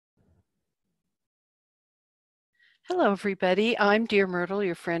Hello, everybody. I'm DearMYRTLE,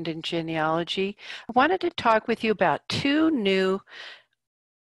 your friend in genealogy. I wanted to talk with you about two new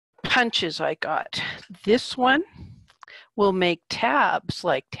punches I got. This one will make tabs,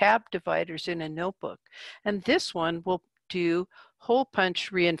 like tab dividers in a notebook. And this one will do hole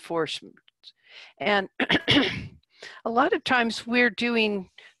punch reinforcements. And a lot of times we're doing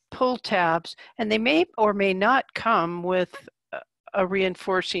pull tabs, and they may or may not come with a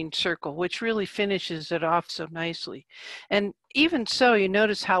reinforcing circle, which really finishes it off so nicely. And even so, you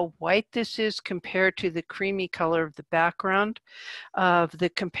notice how white this is compared to the creamy color of the background of the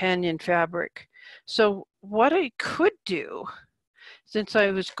companion fabric. So what I could do, since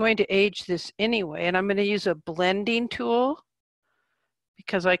I was going to age this anyway, and I'm going to use a blending tool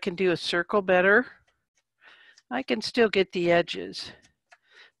because I can do a circle better, I can still get the edges.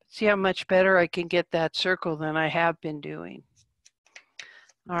 See how much better I can get that circle than I have been doing.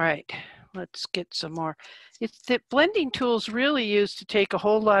 All right, let's get some more. The blending tool is really used to take a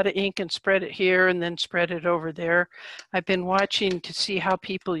whole lot of ink and spread it here and then spread it over there. I've been watching to see how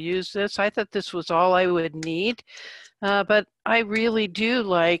people use this. I thought this was all I would need, but I really do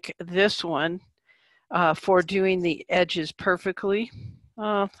like this one for doing the edges perfectly,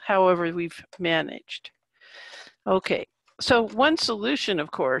 however we've managed. Okay. So one solution, of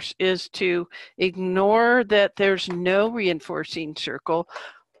course, is to ignore that there's no reinforcing circle,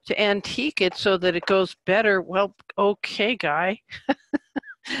 to antique it so that it goes better. Well, okay, guy.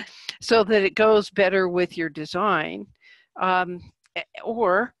 So that it goes better with your design.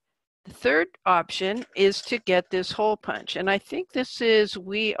 Or the third option is to get this hole punch. And I think this is,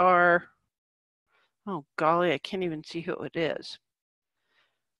 oh golly, I can't even see who it is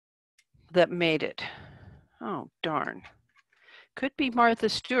that made it. Oh, darn. Could be Martha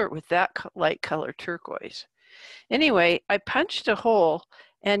Stewart with that light color turquoise. Anyway, I punched a hole,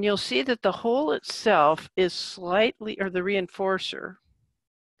 and you'll see that the hole itself is slightly, or the reinforcer,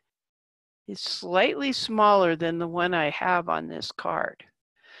 is slightly smaller than the one I have on this card.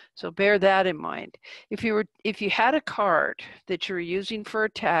 So bear that in mind. If you had a card that you were using for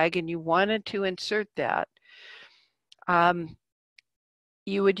a tag and you wanted to insert that,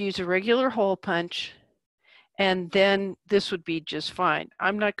 you would use a regular hole punch, and then this would be just fine.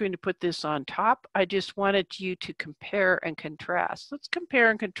 I'm not going to put this on top. I just wanted you to compare and contrast. Let's compare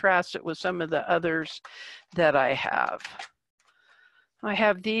and contrast it with some of the others that I have. I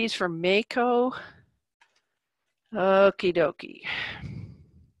have these from Mako. Okie dokie.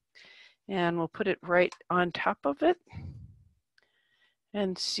 And we'll put it right on top of it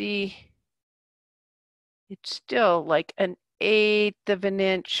and see, it's still like an 1/8 of an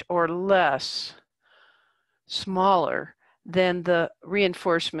inch or less smaller than the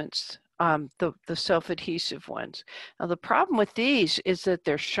reinforcements, the self-adhesive ones. Now the problem with these is that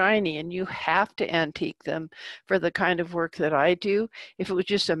they're shiny and you have to antique them for the kind of work that I do. If it was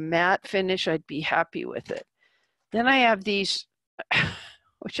just a matte finish, I'd be happy with it. Then I have these,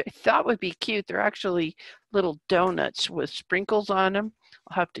 which I thought would be cute. They're actually little donuts with sprinkles on them.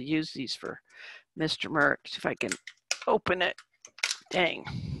 I'll have to use these for Mr. Mert. See if I can open it. Dang.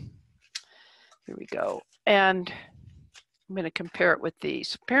 Here we go. And I'm going to compare it with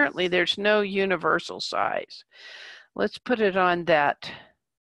these. Apparently there's no universal size. Let's put it on that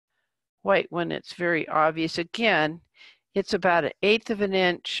white one. It's very obvious. Again, it's about 1/8 of an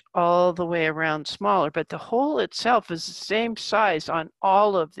inch all the way around smaller, but the hole itself is the same size on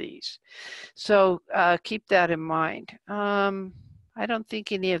all of these. So keep that in mind. I don't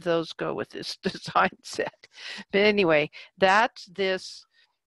think any of those go with this design set. But anyway, that's this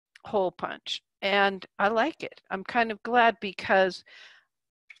hole punch. And I like it. I'm kind of glad because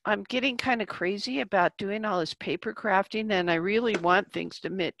I'm getting kind of crazy about doing all this paper crafting, and I really want things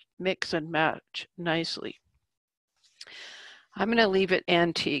to mix and match nicely. I'm going to leave it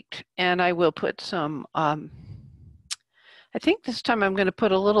antiqued, and I will put some, I think this time I'm going to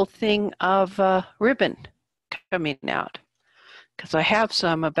put a little thing of ribbon coming out because I have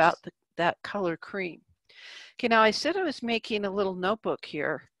some about that color cream. Okay, now I said I was making a little notebook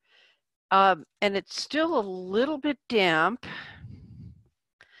here. And it's still a little bit damp,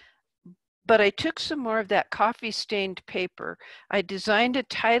 but I took some more of that coffee stained paper. I designed a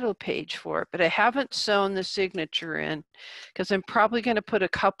title page for it, but I haven't sewn the signature in because I'm probably going to put a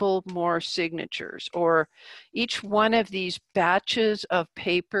couple more signatures, or each one of these batches of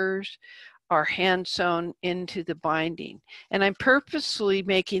papers are hand sewn into the binding. And I'm purposely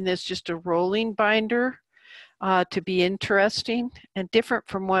making this just a rolling binder to be interesting and different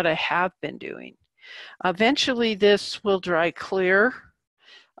from what I have been doing. Eventually this will dry clear.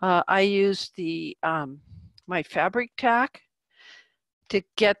 I use the my fabric tack to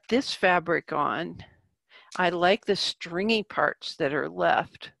get this fabric on. I like the stringy parts that are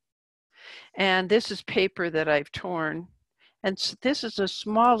left. And this is paper that I've torn. And so this is a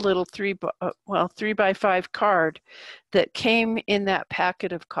small little 3x5 card that came in that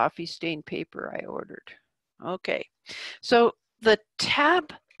packet of coffee stain paper I ordered. Okay, so the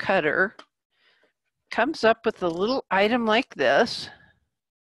tab cutter comes up with a little item like this.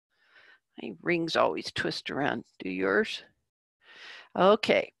 My rings always twist around. Do yours?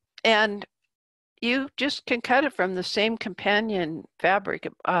 Okay, and you just can cut it from the same companion fabric,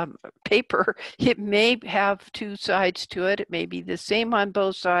 paper. It may have two sides to it. It may be the same on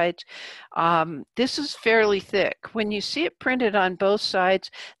both sides. This is fairly thick. When you see it printed on both sides,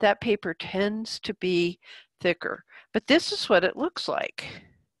 that paper tends to be thicker. But this is what it looks like.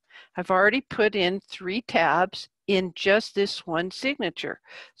 I've already put in 3 tabs in just this one signature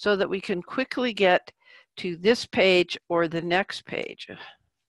so that we can quickly get to this page or the next page.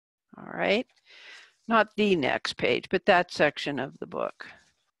 All right. Not the next page, but that section of the book.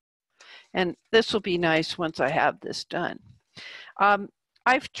 And this will be nice once I have this done.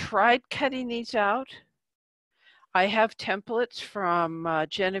 I've tried cutting these out. I have templates from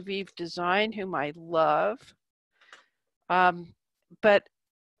Genevieve Design, whom I love. But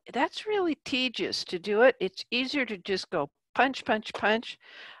that's really tedious to do it. It's easier to just go punch, punch, punch.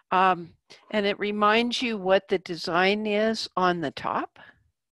 And it reminds you what the design is on the top.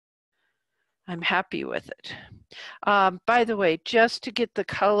 I'm happy with it. By the way, just to get the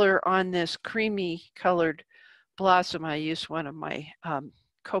color on this creamy colored blossom, I used one of my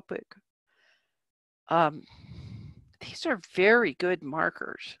Copic. These are very good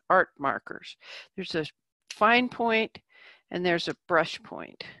markers, art markers. There's a fine point and there's a brush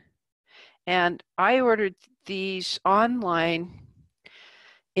point. And I ordered these online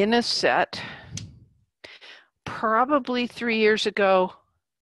in a set probably 3 years ago.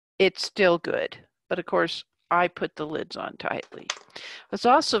 It's still good, but of course I put the lids on tightly. I was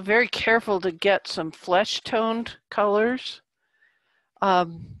also very careful to get some flesh toned colors.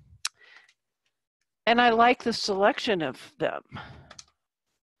 And I like the selection of them.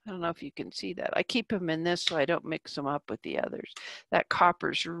 I don't know if you can see that. I keep them in this so I don't mix them up with the others. That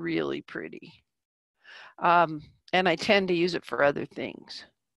copper's really pretty. And I tend to use it for other things.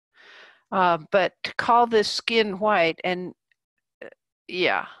 But to call this skin white, and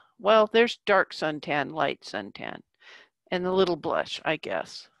yeah, well, there's dark suntan, light suntan, and the little blush, I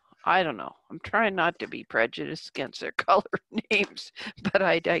guess. I don't know. I'm trying not to be prejudiced against their color names, but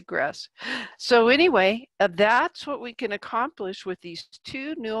I digress. So anyway, that's what we can accomplish with these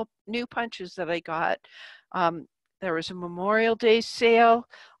 2 new punches that I got. There was a Memorial Day sale.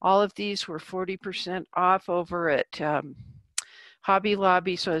 All of these were 40% off over at Hobby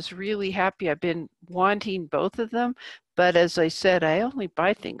Lobby, so I was really happy. I've been wanting both of them, but as I said, I only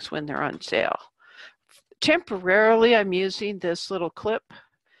buy things when they're on sale. Temporarily, I'm using this little clip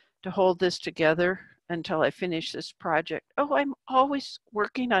to hold this together until I finish this project. Oh, I'm always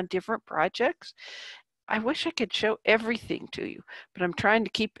working on different projects. I wish I could show everything to you, but I'm trying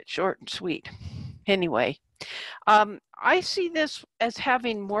to keep it short and sweet. Anyway, I see this as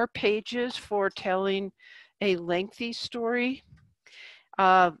having more pages for telling a lengthy story.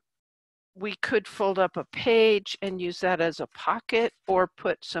 We could fold up a page and use that as a pocket or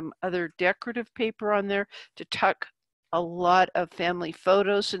put some other decorative paper on there to tuck a lot of family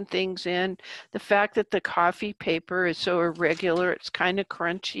photos and things in. The fact that the coffee paper is so irregular, it's kind of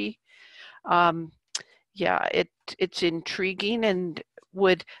crunchy. Yeah, it's intriguing and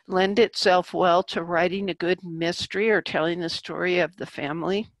would lend itself well to writing a good mystery or telling the story of the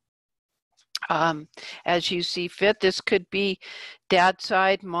family. As you see fit, this could be dad's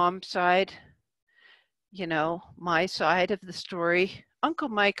side, mom's side, you know, my side of the story. Uncle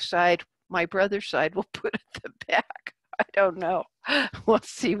Mike's side, my brother's side, we'll put at the back. I don't know. We'll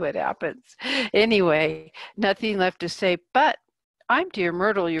see what happens. Anyway, nothing left to say, but I'm Dear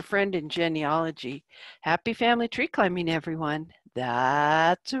Myrtle, your friend in genealogy. Happy family tree climbing, everyone.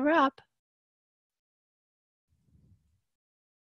 That's a wrap.